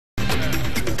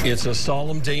It's a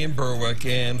solemn day in Berwick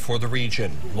and for the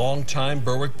region. Longtime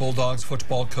Berwick Bulldogs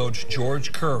football coach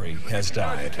George Curry has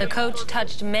died. The coach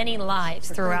touched many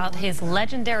lives throughout his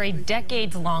legendary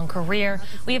decades-long career.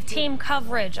 We have team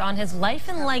coverage on his life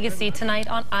and legacy tonight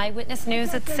on Eyewitness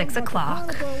News at 6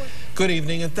 o'clock. Good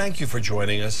evening and thank you for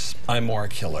joining us. I'm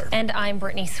Mark Hiller. And I'm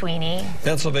Brittany Sweeney.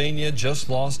 Pennsylvania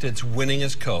just lost its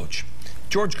winningest coach.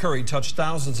 George Curry touched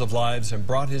thousands of lives and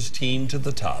brought his team to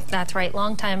the top. That's right.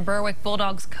 Longtime Berwick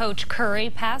Bulldogs coach Curry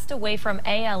passed away from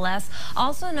ALS,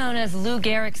 also known as Lou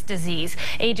Gehrig's disease.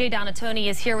 AJ Donatoni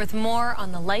is here with more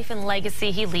on the life and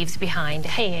legacy he leaves behind.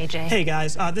 Hey, AJ. Hey,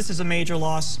 guys. This is a major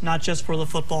loss, not just for the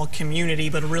football community,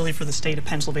 but really for the state of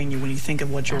Pennsylvania when you think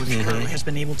of what George Curry has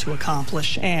been able to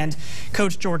accomplish. And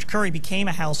Coach George Curry became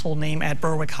a household name at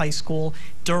Berwick High School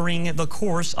during the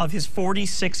course of his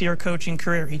 46-year coaching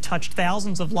career. He touched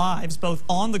thousands of lives, both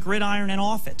on the gridiron and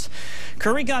off it.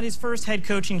 Curry got his first head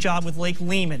coaching job with Lake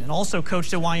Lehman and also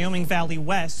coached at Wyoming Valley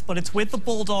West, but it's with the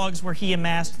Bulldogs where he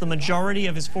amassed the majority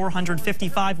of his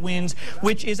 455 wins,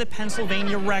 which is a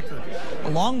Pennsylvania record.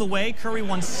 Along the way, Curry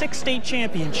won 6 state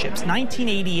championships,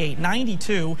 1988,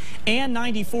 92, and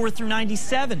 94 through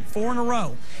 97, 4 in a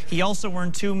row. He also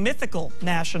earned 2 mythical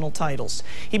national titles.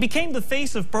 He became the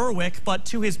face of Berwick, but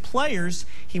to his players,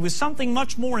 he was something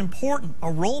much more important,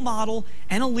 a role model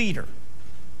and a leader.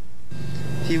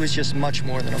 He was just much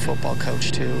more than a football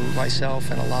coach to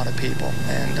myself and a lot of people.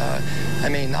 And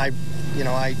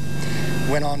I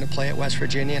went on to play at West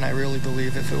Virginia, and I really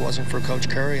believe if it wasn't for Coach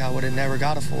Curry, I would have never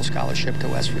got a full scholarship to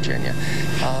West Virginia.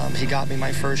 He got me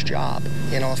my first job.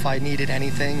 If I needed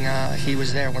anything, he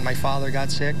was there. When my father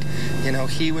got sick,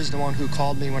 he was the one who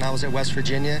called me when I was at West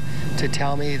Virginia to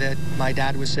tell me that my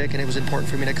dad was sick and it was important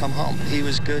for me to come home. He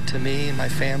was good to me and my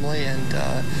family, and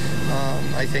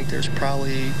I think there's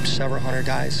probably several hundred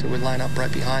guys who would line up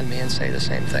right behind me and say the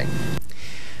same thing.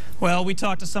 Well, we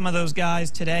talked to some of those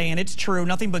guys today, and it's true,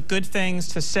 nothing but good things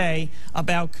to say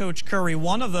about Coach Curry.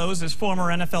 One of those is former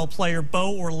NFL player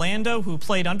Bo Orlando, who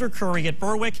played under Curry at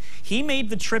Berwick. He made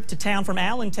the trip to town from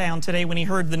Allentown today when he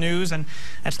heard the news, and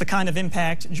that's the kind of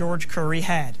impact George Curry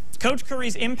had. Coach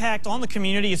Curry's impact on the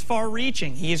community is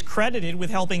far-reaching. He is credited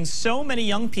with helping so many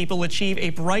young people achieve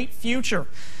a bright future.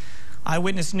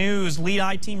 Eyewitness News lead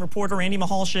I-Team reporter Andy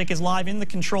Mahalchik is live in the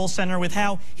control center with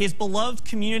how his beloved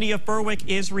community of Berwick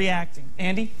is reacting.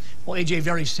 Andy? Well, AJ,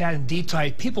 very sad indeed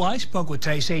tonight. People I spoke with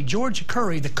today say George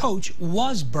Curry, the coach,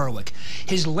 was Berwick.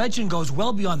 His legend goes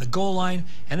well beyond the goal line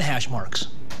and the hash marks.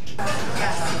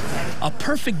 A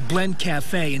Perfect Blend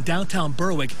Cafe in downtown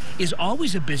Berwick is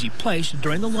always a busy place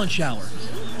during the lunch hour.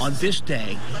 On this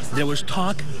day, there was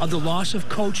talk of the loss of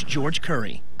Coach George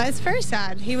Curry. It's very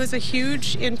sad. He was a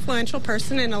huge, influential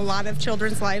person in a lot of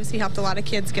children's lives. He helped a lot of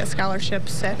kids get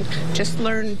scholarships and just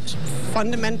learn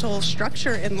fundamental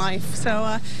structure in life.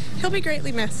 So he'll be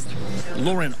greatly missed.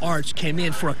 Lauren Arts came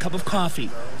in for a cup of coffee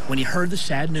when he heard the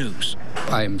sad news.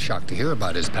 I am shocked to hear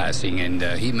about his passing, and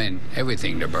he meant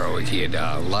everything to Berwick. He had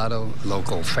a lot of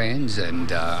local fans,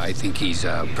 and I think he's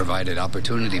provided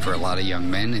opportunity for a lot of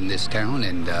young men in this town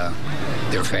and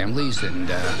their families, and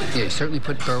he certainly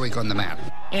put Berwick on the map.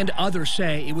 And others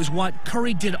say it was what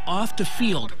Curry did off the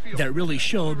field that really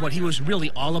showed what he was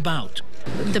really all about.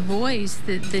 The boys,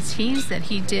 the teams that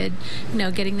he did,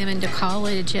 getting them into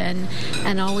college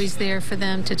and always there for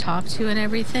them to talk to and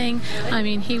everything. I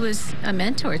mean, he was a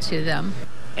mentor to them.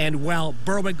 And while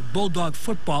Berwick Bulldog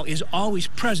football is always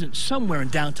present somewhere in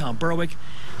downtown Berwick,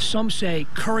 some say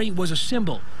Curry was a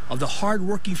symbol of the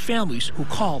hard-working families who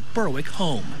call Berwick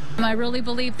home. I really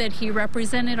believe that he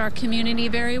represented our community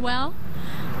very well.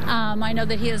 I know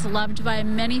that he is loved by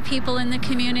many people in the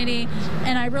community,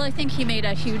 and I really think he made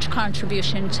a huge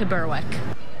contribution to Berwick.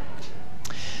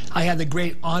 I had the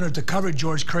great honor to cover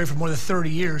George Curry for more than 30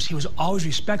 years. He was always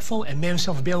respectful and made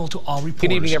himself available to all reporters.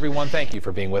 Good evening, everyone. Thank you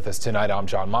for being with us tonight. I'm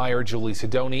John Meyer. Julie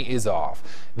Sidoni is off.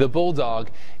 The Bulldog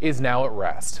is now at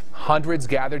rest. Hundreds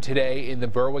gathered today in the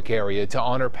Berwick area to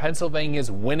honor Pennsylvania's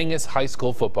winningest high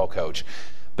school football coach.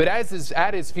 But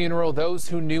at his funeral, those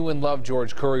who knew and loved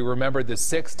George Curry remembered the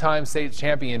 6-time state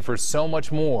champion for so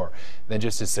much more than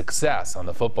just his success on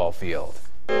the football field.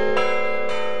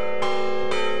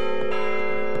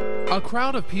 A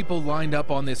crowd of people lined up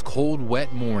on this cold,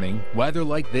 wet morning. Weather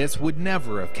like this would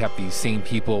never have kept these same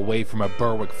people away from a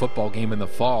Berwick football game in the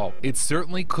fall. It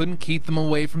certainly couldn't keep them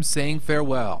away from saying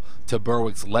farewell to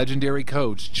Berwick's legendary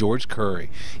coach, George Curry.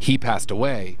 He passed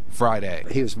away Friday.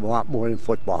 He was a lot more than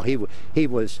football. He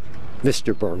was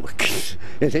Mr. Berwick,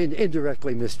 and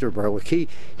indirectly Mr. Berwick.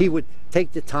 He would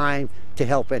take the time to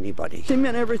help anybody. He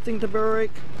meant everything to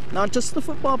Berwick, not just the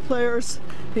football players.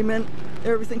 He meant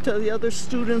everything to the other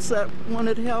students that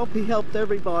wanted help. He helped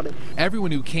everybody.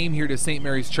 Everyone who came here to St.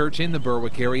 Mary's Church in the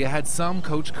Berwick area had some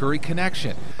Coach Curry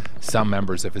connection. Some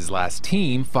members of his last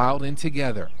team filed in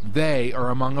together. They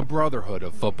are among a brotherhood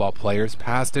of football players,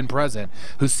 past and present,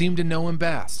 who seem to know him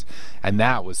best. And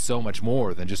that was so much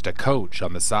more than just a coach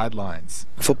on the sidelines.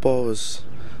 Football was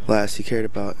last. He cared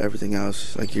about everything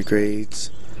else, like your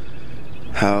grades,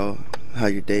 how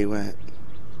your day went.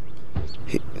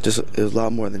 It was a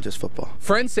lot more than just football.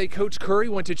 Friends say Coach Curry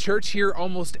went to church here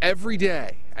almost every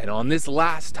day. And on this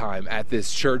last time at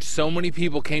this church, so many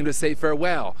people came to say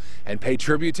farewell and pay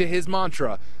tribute to his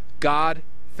mantra, God,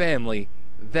 family,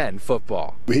 then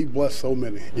football. He blessed so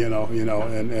many,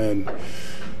 and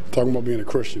talking about being a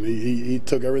Christian, he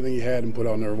took everything he had and put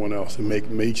on everyone else and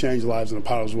he changed lives in a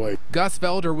positive way. Gus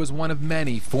Felder was one of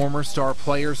many former star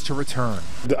players to return.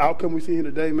 The outcome we see here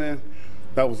today, man,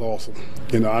 that was awesome.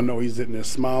 I know he's sitting there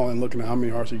smiling, looking at how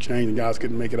many hearts he changed, and guys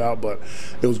couldn't make it out, but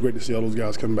it was great to see all those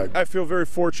guys come back. I feel very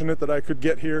fortunate that I could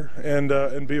get here and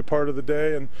be a part of the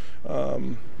day,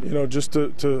 and just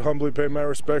to humbly pay my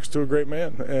respects to a great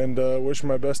man and wish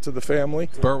my best to the family.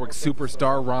 Berwick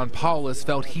superstar Ron Paulus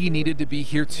felt he needed to be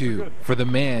here too, for the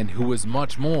man who was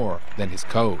much more than his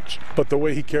coach. But the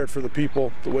way he cared for the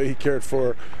people, the way he cared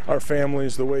for our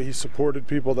families, the way he supported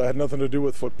people that had nothing to do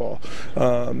with football,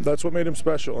 that's what made him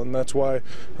special, and that's why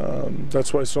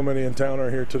so many in town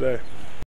are here today.